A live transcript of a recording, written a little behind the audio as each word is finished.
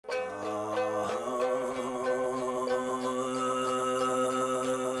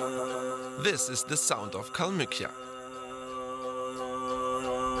This is the sound of Kalmykia.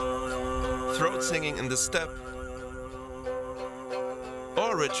 Throat singing in the steppe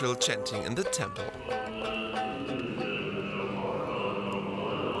or ritual chanting in the temple.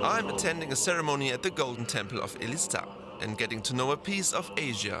 I'm attending a ceremony at the Golden Temple of Elista and getting to know a piece of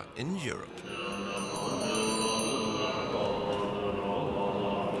Asia in Europe.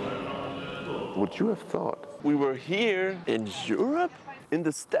 Would you have thought we were here in Europe, in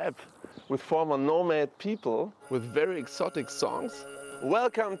the steppe, with former nomad people with very exotic songs?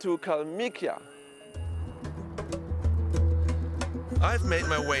 Welcome to Kalmykia. I've made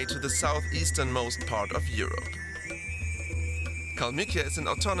my way to the southeasternmost part of Europe. Kalmykia is an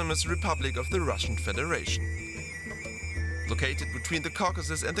autonomous republic of the Russian Federation, located between the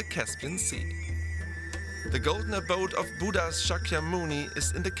Caucasus and the Caspian Sea. The golden abode of Buddha's Shakyamuni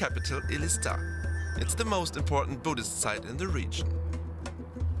is in the capital Elista. It's the most important Buddhist site in the region.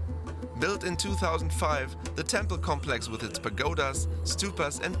 Built in 2005, the temple complex with its pagodas,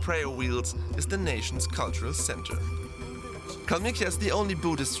 stupas and prayer wheels is the nation's cultural center. Kalmykia is the only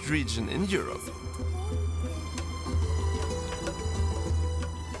Buddhist region in Europe.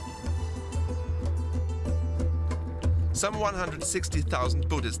 Some 160,000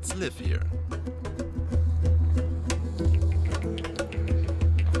 Buddhists live here.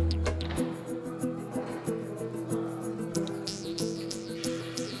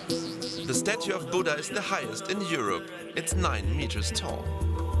 The statue of Buddha is the highest in Europe. It's 9 meters tall.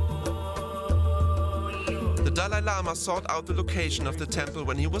 The Dalai Lama sought out the location of the temple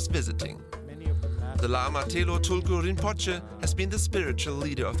when he was visiting. The Lama Telo Tulku Rinpoche has been the spiritual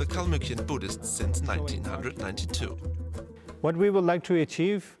leader of the Kalmykian Buddhists since 1992. What we would like to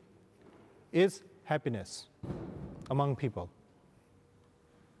achieve is happiness among people.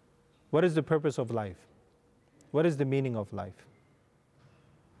 What is the purpose of life? What is the meaning of life?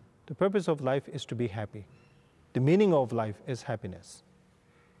 The purpose of life is to be happy. The meaning of life is happiness.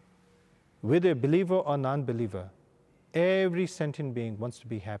 Whether a believer or non-believer, every sentient being wants to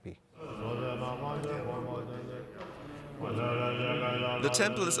be happy. The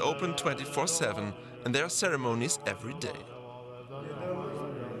temple is open 24/7 and there are ceremonies every day.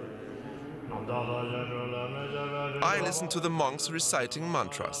 I listen to the monks reciting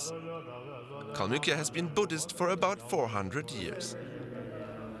mantras. Kalmykia has been Buddhist for about 400 years.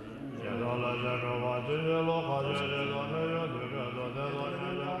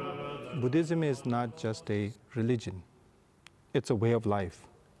 Buddhism is not just a religion, it's a way of life.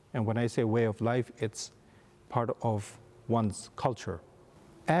 And when I say way of life, it's part of one's culture.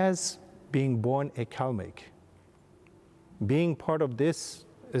 As being born a Kalmyk, being part of this,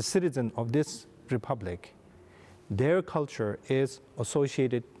 a citizen of this republic, their culture is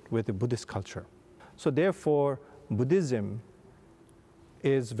associated with the Buddhist culture. So therefore, Buddhism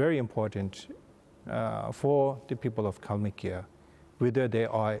is very important for the people of Kalmykia, whether they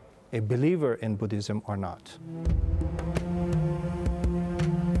are a believer in Buddhism or not.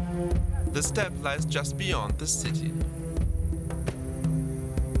 The steppe lies just beyond the city.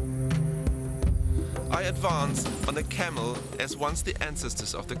 I advance on a camel as once the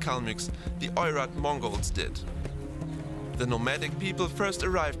ancestors of the Kalmyks, the Oirat Mongols, did. The nomadic people first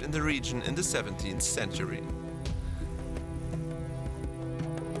arrived in the region in the 17th century.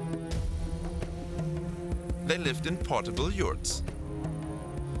 They lived in portable yurts.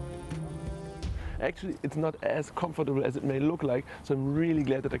 Actually, it's not as comfortable as it may look like, so I'm really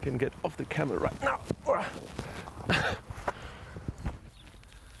glad that I can get off the camel right now.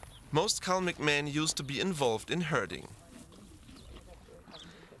 Most Kalmyk men used to be involved in herding.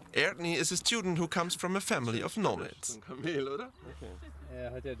 Erdni is a student who comes from a family of nomads.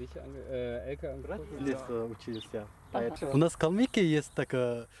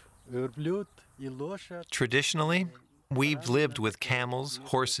 Traditionally, we've lived with camels,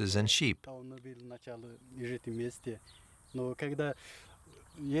 horses, and sheep.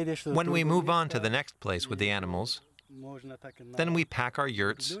 When we move on to the next place with the animals, then we pack our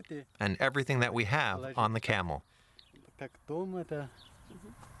yurts and everything that we have on the camel.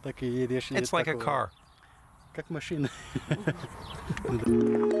 It's like a car.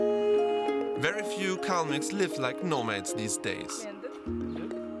 Very few Kalmyks live like nomads these days.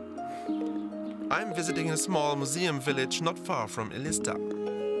 I'm visiting a small museum village not far from Elista.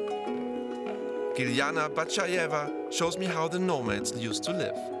 Gilyana Bachayeva shows me how the nomads used to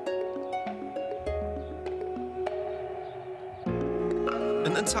live.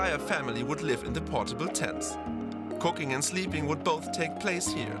 An entire family would live in the portable tents. Cooking and sleeping would both take place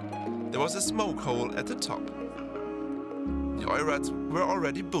here. There was a smoke hole at the top. The Oirats were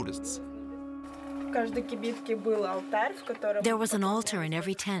already Buddhists. There was an altar in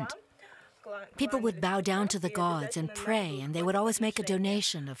every tent. People would bow down to the gods and pray, and they would always make a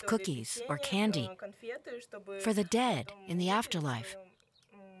donation of cookies or candy for the dead in the afterlife,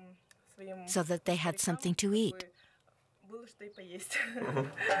 so that they had something to eat.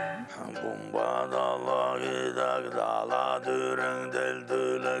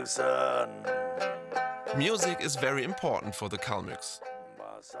 Music is very important for the Kalmyks.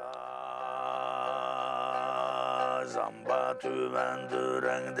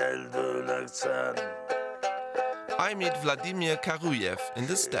 I meet Vladimir Karuyev in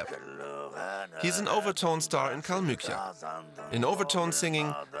the steppe. He's an overtone star in Kalmykia. In overtone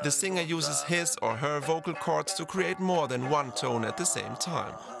singing, the singer uses his or her vocal cords to create more than one tone at the same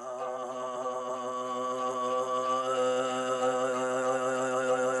time.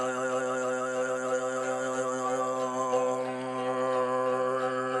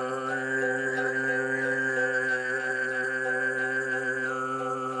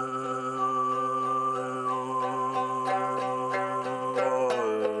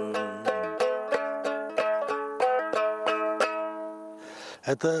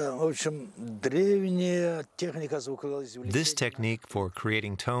 This technique for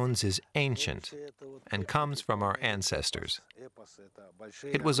creating tones is ancient and comes from our ancestors.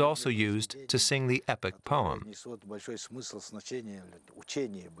 It was also used to sing the epic poem.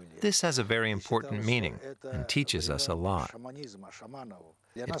 This has a very important meaning and teaches us a lot.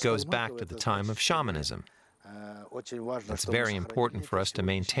 It goes back to the time of shamanism. It's very important for us to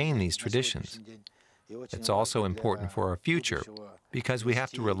maintain these traditions. It's also important for our future, because we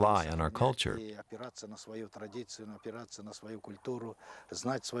have to rely on our culture.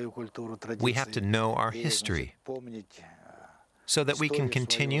 We have to know our history so that we can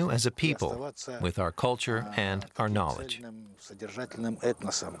continue as a people with our culture and our knowledge.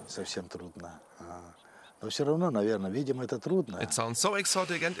 It sounds so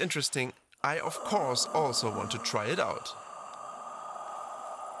exotic and interesting. I, of course, also want to try it out.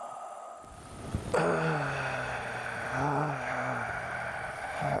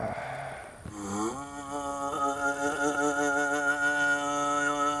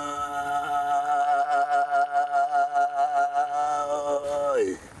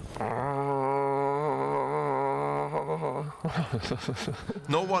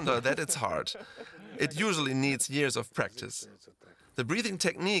 No wonder that it's hard. It usually needs years of practice. The breathing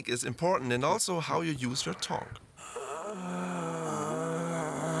technique is important, and also how you use your tongue.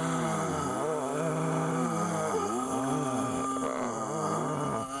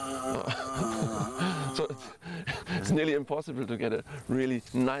 So it's nearly impossible to get a really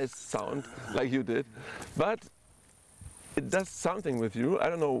nice sound like you did, but it does something with you. I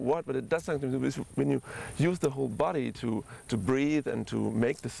don't know what, but it does something with you when you use the whole body to breathe and to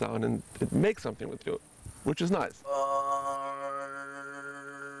make the sound, and it makes something with you, which is nice.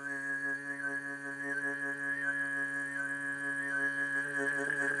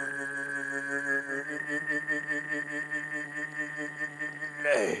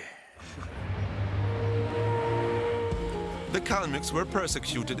 The Kalmyks were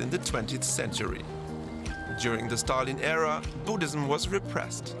persecuted in the 20th century. During the Stalin era, Buddhism was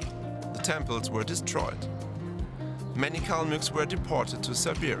repressed. The temples were destroyed. Many Kalmyks were deported to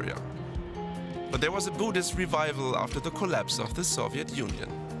Siberia. But there was a Buddhist revival after the collapse of the Soviet Union.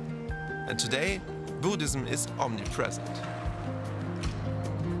 And today, Buddhism is omnipresent.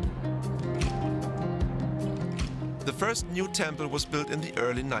 The first new temple was built in the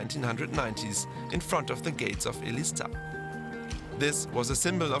early 1990s in front of the gates of Elista. This was a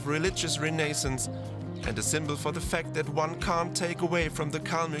symbol of religious renaissance and a symbol for the fact that one can't take away from the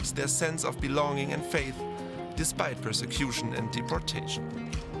Kalmyks their sense of belonging and faith, despite persecution and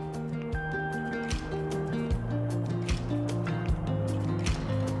deportation.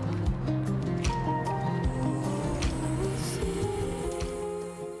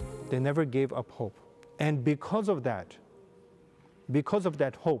 They never gave up hope. And because of that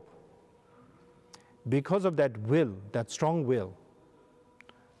hope, because of that will, that strong will,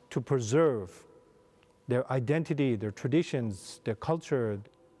 to preserve their identity, their traditions, their culture,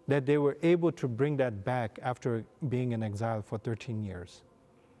 that they were able to bring that back after being in exile for 13 years,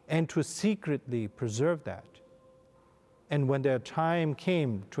 and to secretly preserve that. And when their time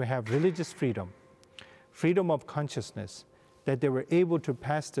came to have religious freedom, freedom of consciousness, that they were able to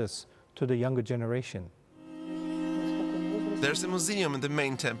pass this to the younger generation. There's a museum in the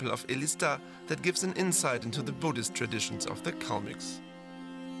main temple of Elista that gives an insight into the Buddhist traditions of the Kalmyks.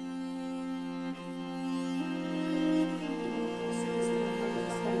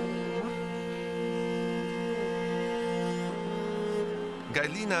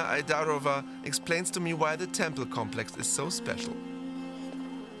 Gailina Aidarova explains to me why the temple complex is so special.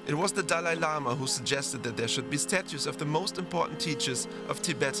 It was the Dalai Lama who suggested that there should be statues of the most important teachers of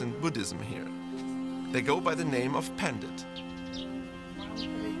Tibetan Buddhism here. They go by the name of Pandit.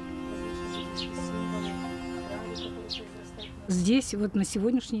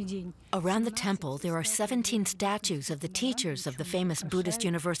 Around the temple, there are 17 statues of the teachers of the famous Buddhist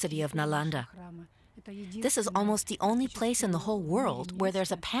University of Nalanda. This is almost the only place in the whole world where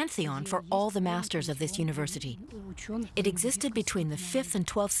there's a pantheon for all the masters of this university. It existed between the 5th and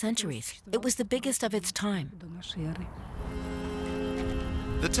 12th centuries. It was the biggest of its time.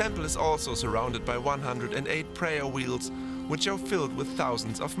 The temple is also surrounded by 108 prayer wheels, which are filled with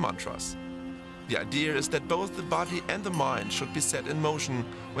thousands of mantras. The idea is that both the body and the mind should be set in motion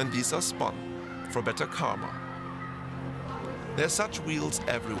when these are spun, for better karma. There are such wheels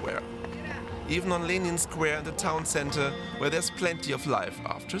everywhere, even on Lenin Square in the town center, where there's plenty of life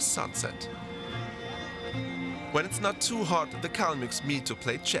after sunset. When it's not too hot, the Kalmyks meet to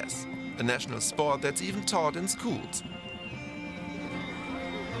play chess, a national sport that's even taught in schools.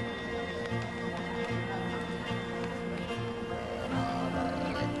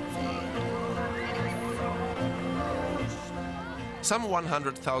 Some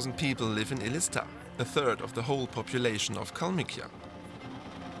 100,000 people live in Elista, a third of the whole population of Kalmykia.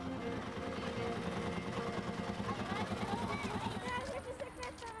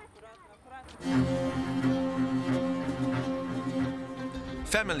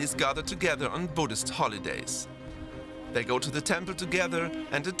 Families gather together on Buddhist holidays. They go to the temple together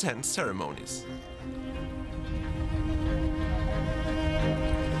and attend ceremonies.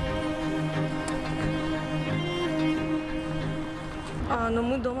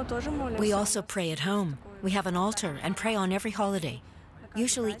 We also pray at home. We have an altar and pray on every holiday,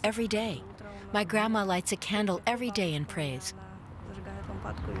 usually every day. My grandma lights a candle every day and prays.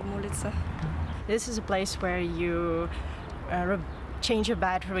 This is a place where you change your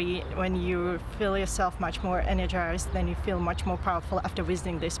battery. When you feel yourself much more energized, then you feel much more powerful after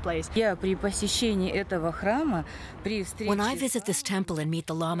visiting this place. When I visit this temple and meet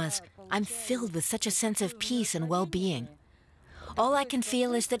the lamas, I'm filled with such a sense of peace and well-being. All I can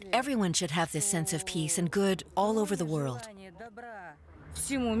feel is that everyone should have this sense of peace and good all over the world.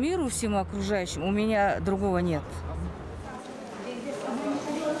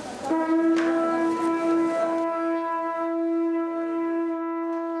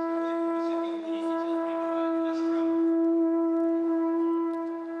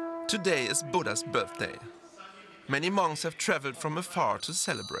 Today is Buddha's birthday. Many monks have traveled from afar to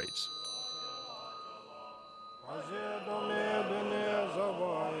celebrate.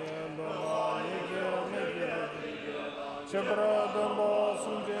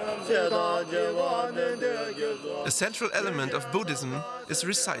 A central element of Buddhism is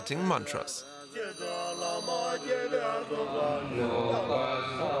reciting mantras.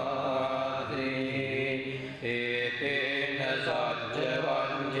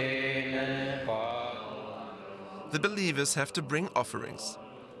 The believers have to bring offerings.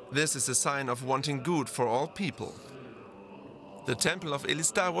 This is a sign of wanting good for all people. The temple of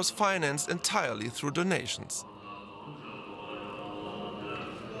Elista was financed entirely through donations.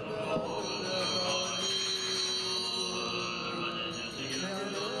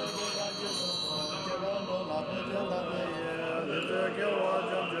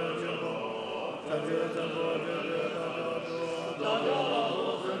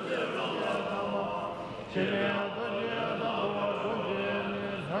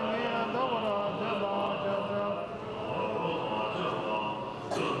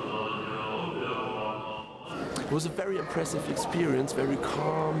 It was a very impressive experience, very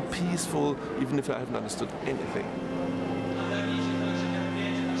calm, peaceful, even if I haven't understood anything.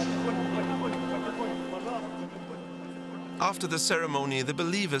 After the ceremony, the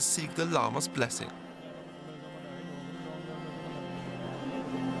believers seek the Lama's blessing.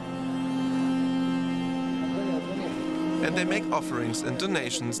 And they make offerings and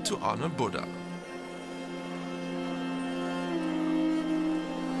donations to honor Buddha.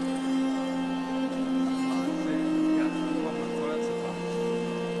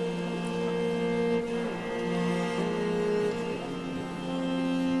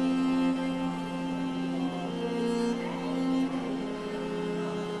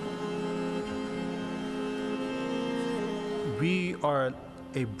 We are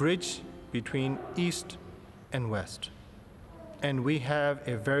a bridge between East and West. And we have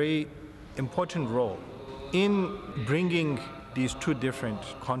a very important role in bringing these two different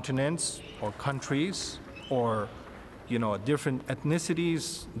continents or countries or, different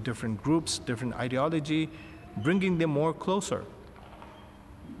ethnicities, different groups, different ideology, bringing them more closer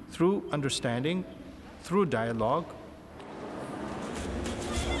through understanding, through dialogue.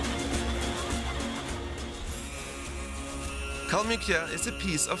 Kalmykia is a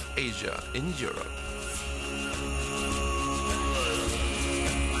piece of Asia in Europe.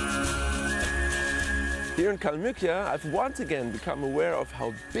 Here in Kalmykia, I've once again become aware of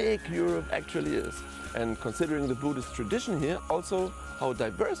how big Europe actually is, and considering the Buddhist tradition here, also how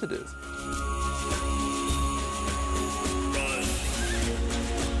diverse it is.